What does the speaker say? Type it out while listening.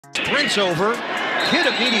Sprints over, hit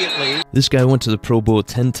immediately. This guy went to the Pro Bowl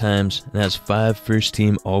 10 times and has 5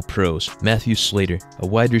 first-team All-Pros. Matthew Slater, a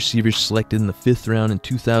wide receiver selected in the 5th round in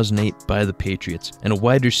 2008 by the Patriots, and a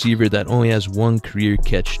wide receiver that only has 1 career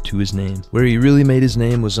catch to his name. Where he really made his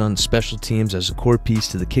name was on special teams as a core piece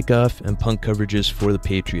to the kickoff and punt coverages for the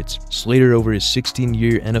Patriots. Slater, over his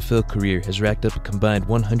 16-year NFL career, has racked up a combined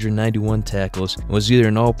 191 tackles and was either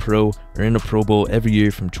an All-Pro or in a Pro Bowl every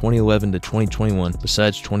year from 2011 to 2021,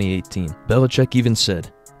 besides 2018. Belichick even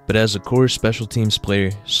said, "But as a core special teams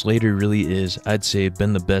player, Slater really is, I'd say,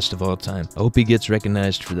 been the best of all time. I hope he gets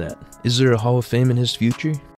recognized for that." Is there a Hall of Fame in his future?